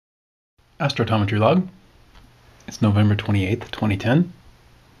Astrotometry Log. It's November 28th, 2010.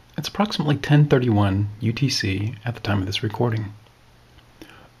 It's approximately 10:31 UTC at the time of this recording.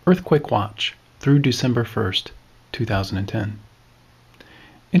 Earthquake Watch through December 1st, 2010.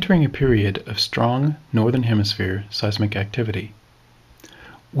 Entering a period of strong northern hemisphere seismic activity.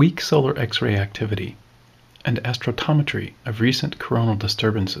 Weak solar X-ray activity and astrotometry of recent coronal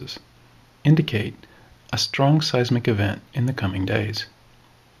disturbances indicate a strong seismic event in the coming days.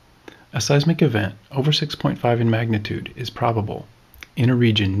 A seismic event over 6.5 in magnitude is probable in a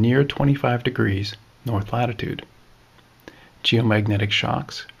region near 25 degrees north latitude. Geomagnetic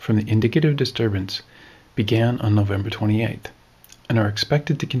shocks from the indicative disturbance began on November 28th and are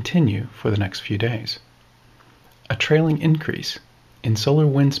expected to continue for the next few days. A trailing increase in solar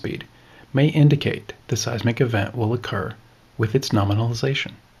wind speed may indicate the seismic event will occur with its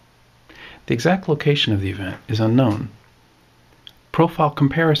nominalization. The exact location of the event is unknown. Profile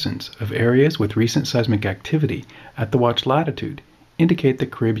comparisons of areas with recent seismic activity at the watch latitude indicate the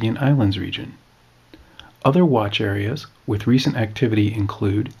Caribbean Islands region. Other watch areas with recent activity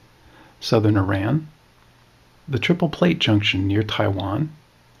include southern Iran, the Triple Plate Junction near Taiwan,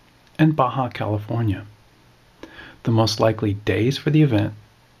 and Baja California. The most likely days for the event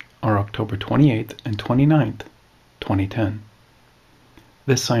are October 28th and 29th, 2010.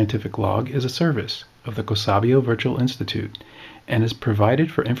 This scientific log is a service of the COSABIO Virtual Institute and is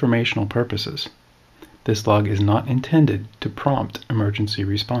provided for informational purposes. This log is not intended to prompt emergency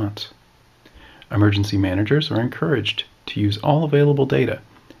response. Emergency managers are encouraged to use all available data,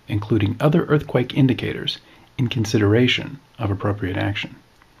 including other earthquake indicators, in consideration of appropriate action.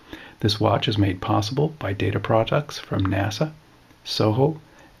 This watch is made possible by data products from NASA, SOHO,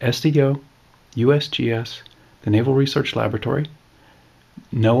 SDO, USGS, the Naval Research Laboratory,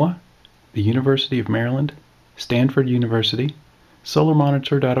 NOAA, the University of Maryland, Stanford University,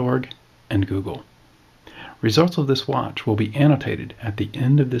 SolarMonitor.org, and Google. Results of this watch will be annotated at the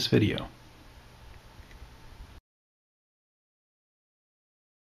end of this video.